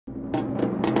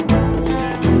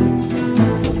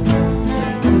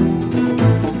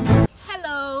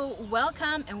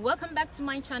back to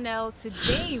my channel.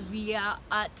 Today we are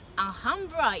at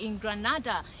Alhambra in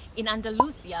Granada in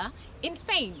Andalucía in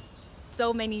Spain.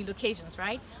 So many locations,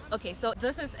 right? Okay, so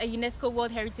this is a UNESCO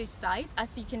World Heritage Site.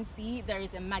 As you can see, there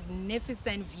is a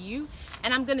magnificent view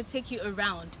and I'm going to take you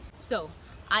around. So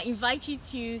I invite you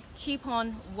to keep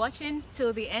on watching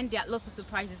till the end. There are lots of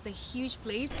surprises. It's a huge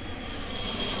place.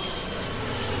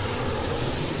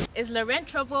 It's Laurent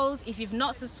Troubles. If you've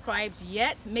not subscribed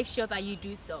yet, make sure that you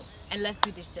do so. And let's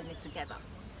do this journey together.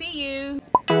 See you!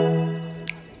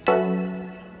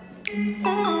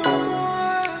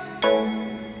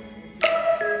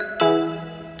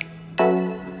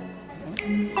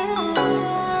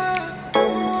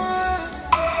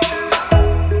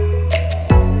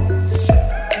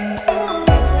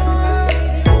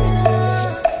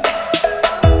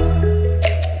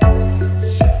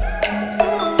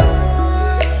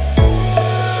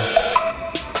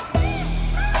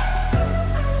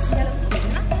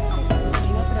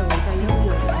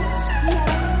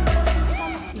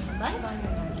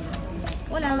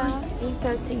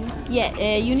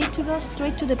 Yeah, you need to go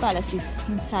straight to the palaces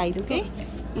inside, okay?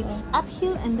 It's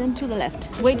uphill and then to the left.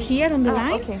 Wait here on the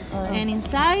line, okay. And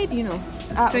inside, you know,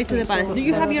 straight to the palace. Do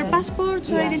you have your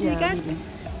passports or identity cards?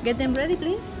 Get them ready,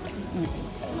 please.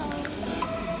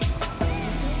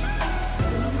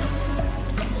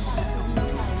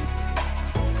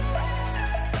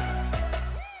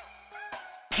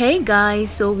 Hey guys,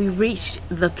 so we reached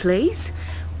the place.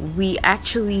 We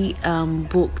actually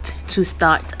booked to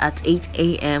start at 8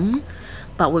 a.m.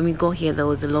 but when we got here there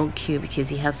was a long queue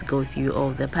because you have to go through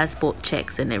all the passport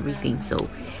checks and everything, so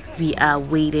we are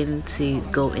waiting to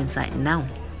go inside now.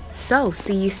 So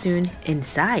see you soon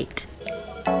inside.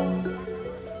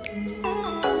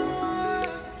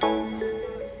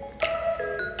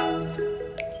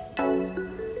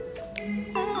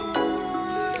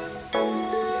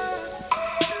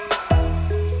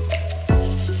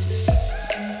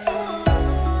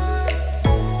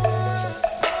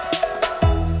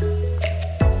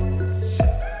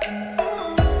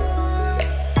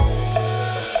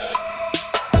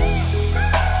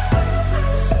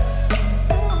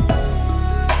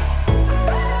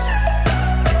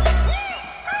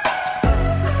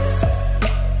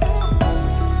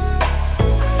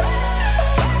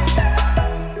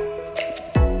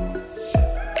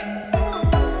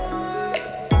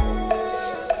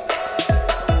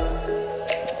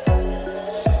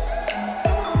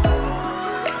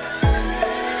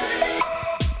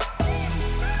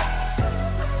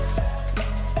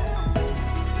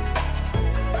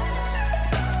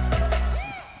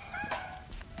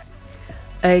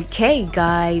 Okay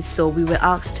guys, so we were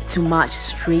asked to march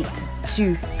straight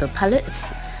to the palace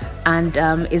and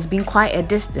it's been quite a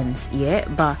distance, yeah,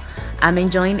 but I'm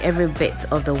enjoying every bit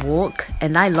of the walk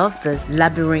and I love this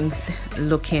labyrinth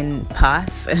looking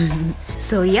path.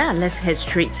 So yeah, let's head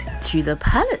straight to the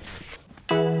palace.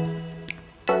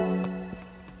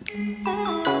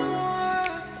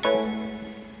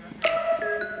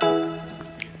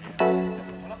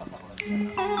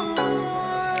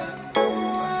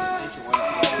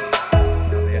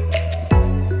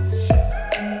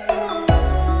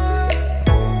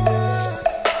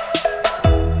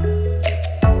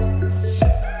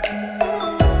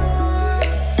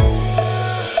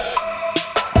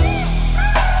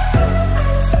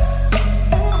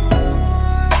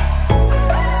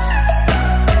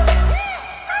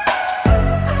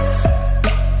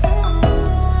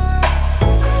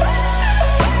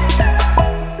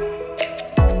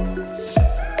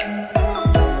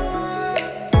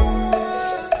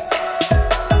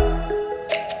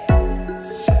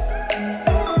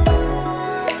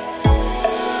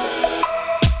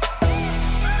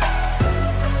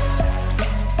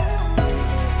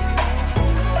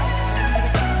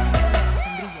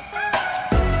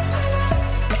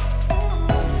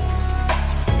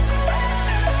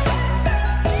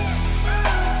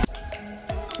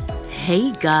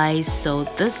 Hey guys, so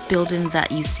this building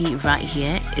that you see right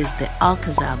here is the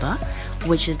Alcazaba,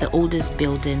 which is the oldest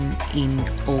building in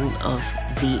all of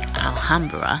the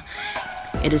Alhambra.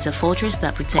 It is a fortress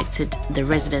that protected the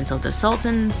residence of the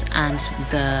sultans and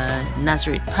the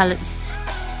Nasrid Palace.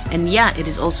 And yeah, it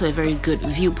is also a very good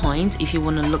viewpoint if you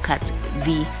want to look at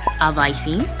the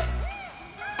albaicin.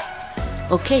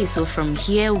 Okay, so from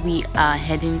here we are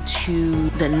heading to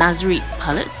the Nasrid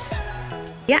Palace.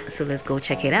 Yeah, so let's go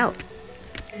check it out.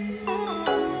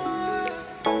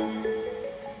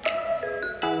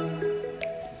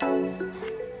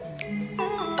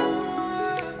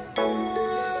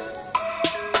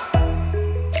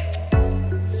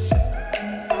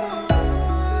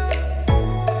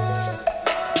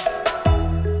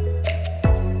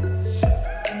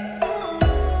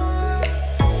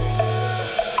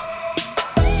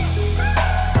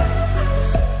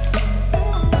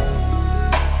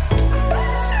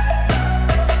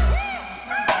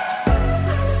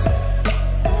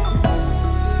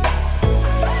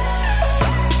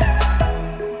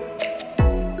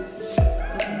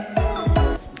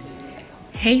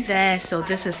 Hey there, so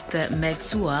this is the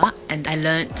Megsua, and I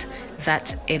learned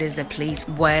that it is a place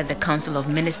where the Council of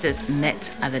Ministers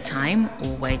met at the time,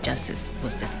 or where justice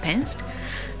was dispensed.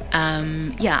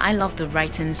 Yeah, I love the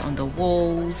writings on the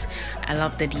walls. I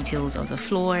love the details of the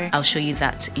floor. I'll show you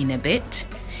that in a bit.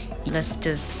 Let's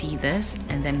just see this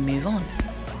and then move on.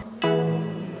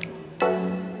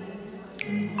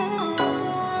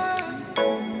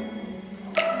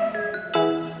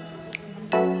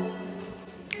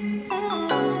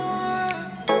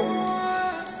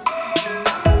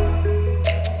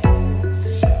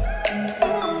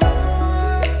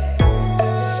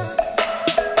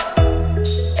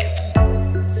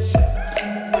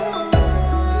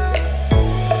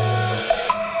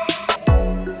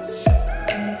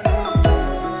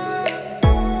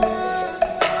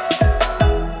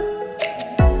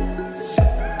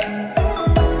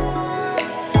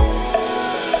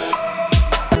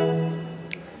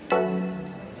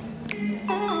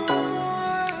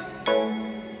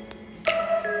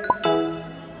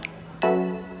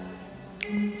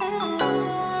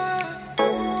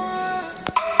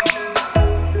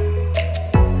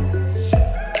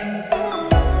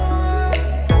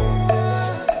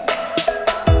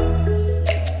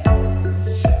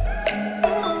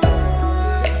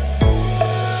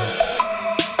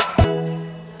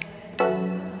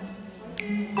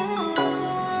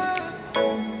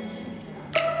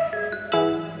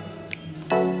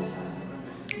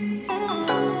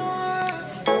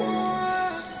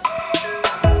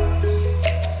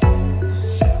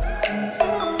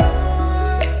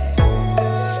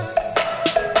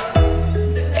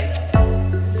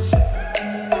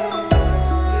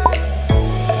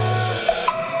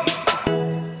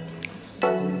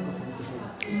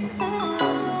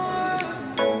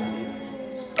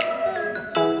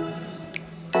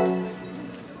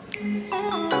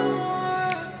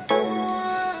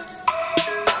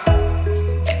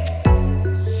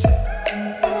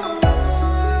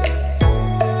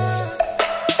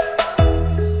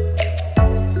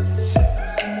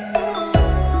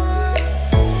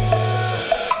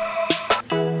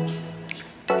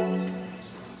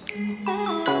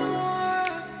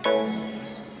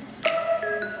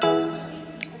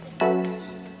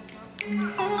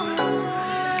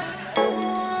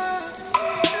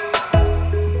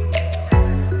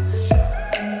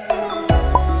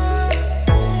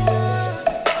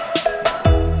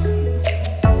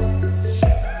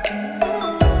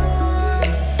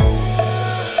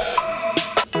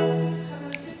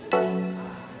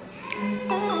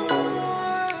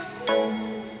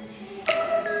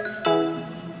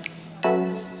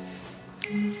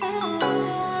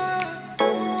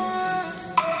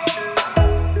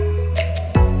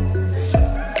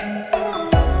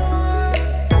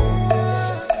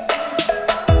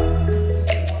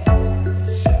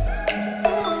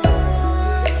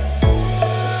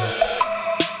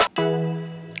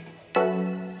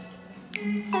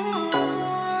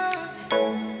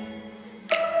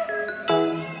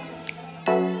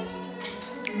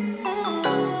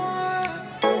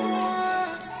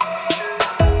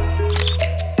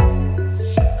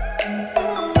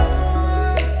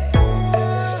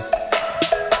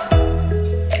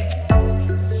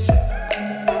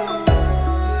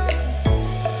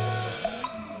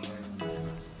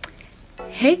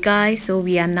 Hey guys, so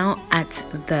we are now at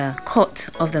the Court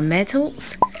of the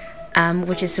Metals,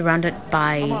 which is surrounded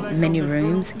by many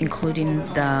rooms, including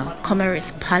the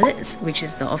Commerce Palace, which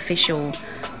is the official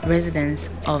residence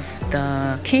of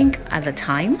the king at the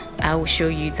time. I will show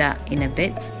you that in a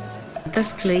bit.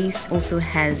 This place also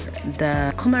has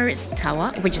the Commerce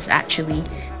Tower, which is actually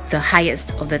the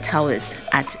highest of the towers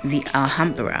at the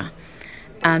Alhambra.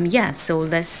 Yeah, so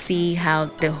let's see how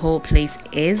the whole place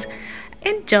is.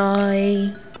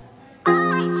 Enjoy!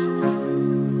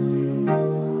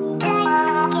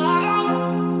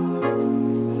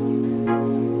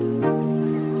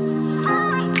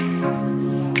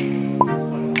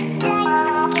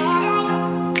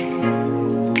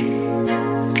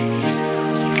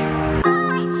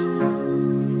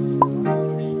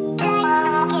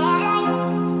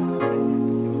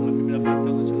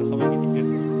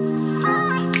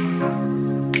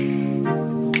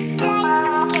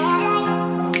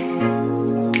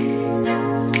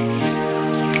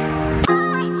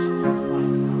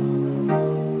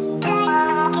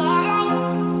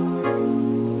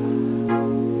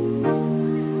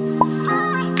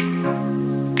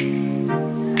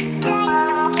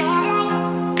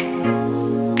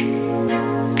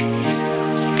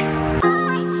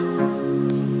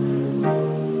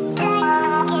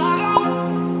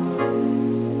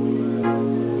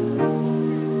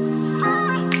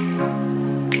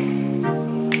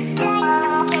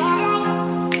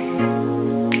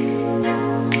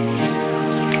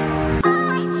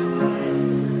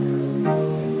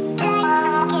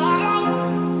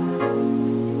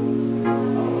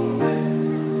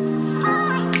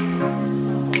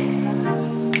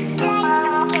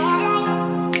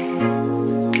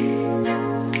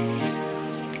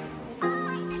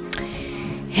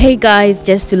 Hey guys,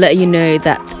 just to let you know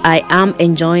that I am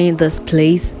enjoying this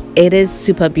place. It is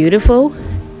super beautiful.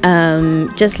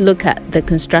 Just look at the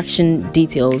construction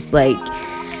details. Like,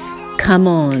 come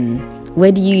on,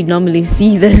 where do you normally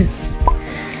see this?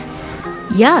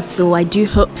 Yeah, so I do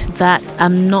hope that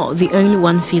I'm not the only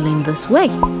one feeling this way.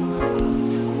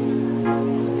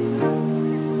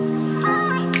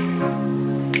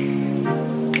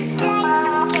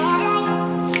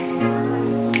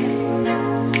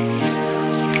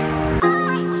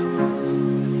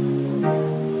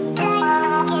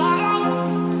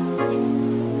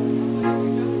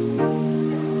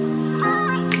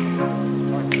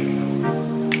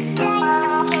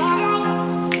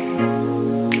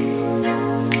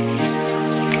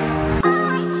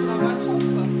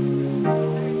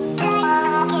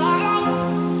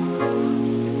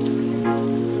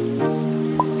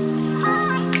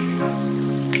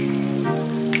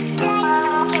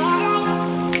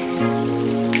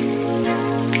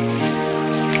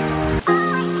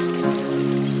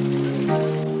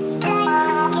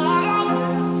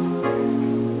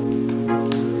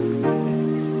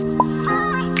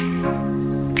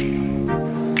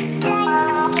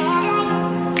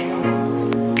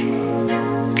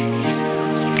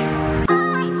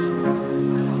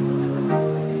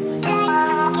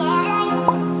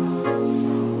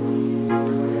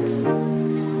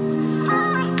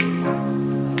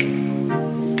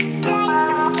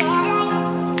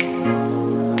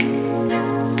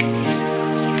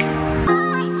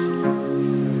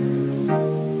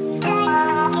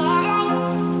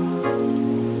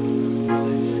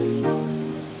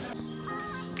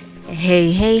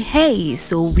 Hey,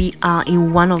 so we are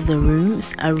in one of the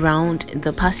rooms around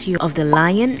the patio of the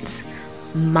lions.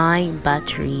 My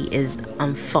battery is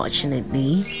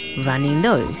unfortunately running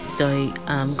low, so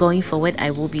going forward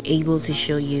I will be able to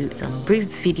show you some brief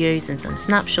videos and some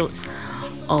snapshots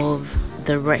of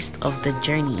the rest of the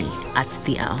journey at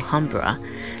the Alhambra.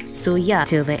 So yeah,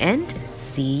 till the end,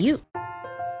 see you.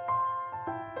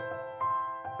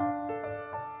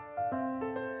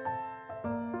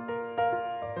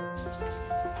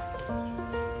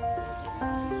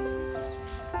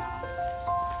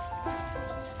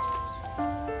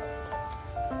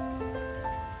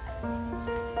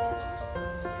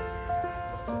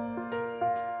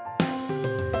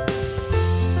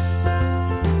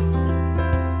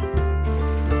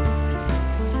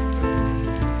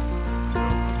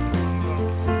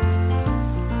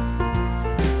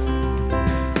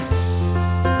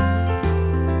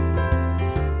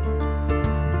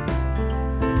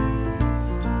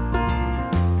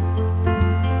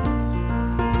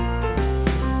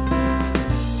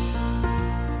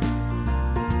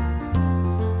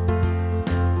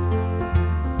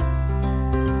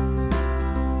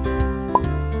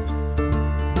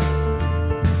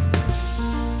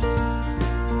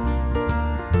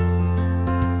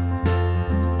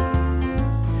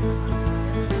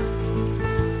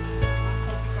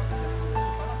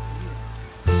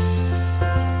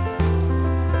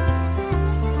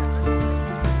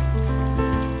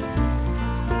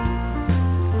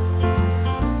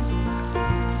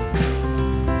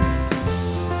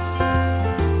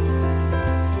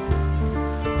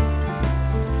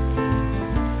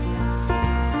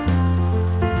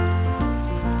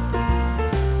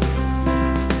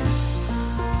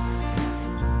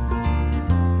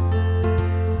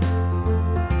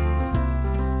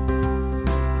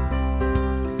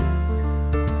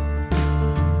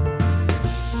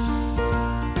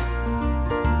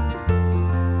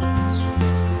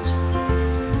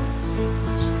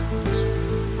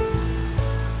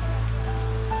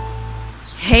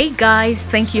 Hey guys,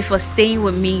 thank you for staying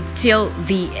with me till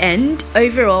the end.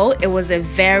 Overall, it was a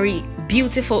very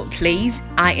beautiful place.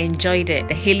 I enjoyed it.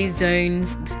 The hilly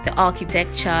zones, the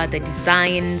architecture, the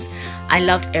designs, I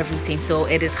loved everything. So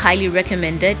it is highly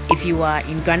recommended. If you are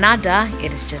in Granada,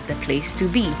 it is just the place to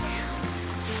be.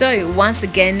 So once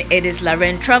again, it is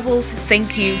Laren Travels.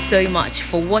 Thank you so much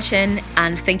for watching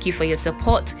and thank you for your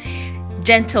support.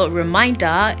 Gentle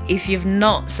reminder, if you've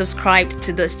not subscribed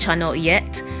to this channel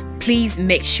yet, please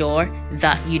make sure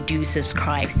that you do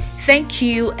subscribe. Thank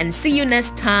you and see you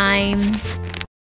next time.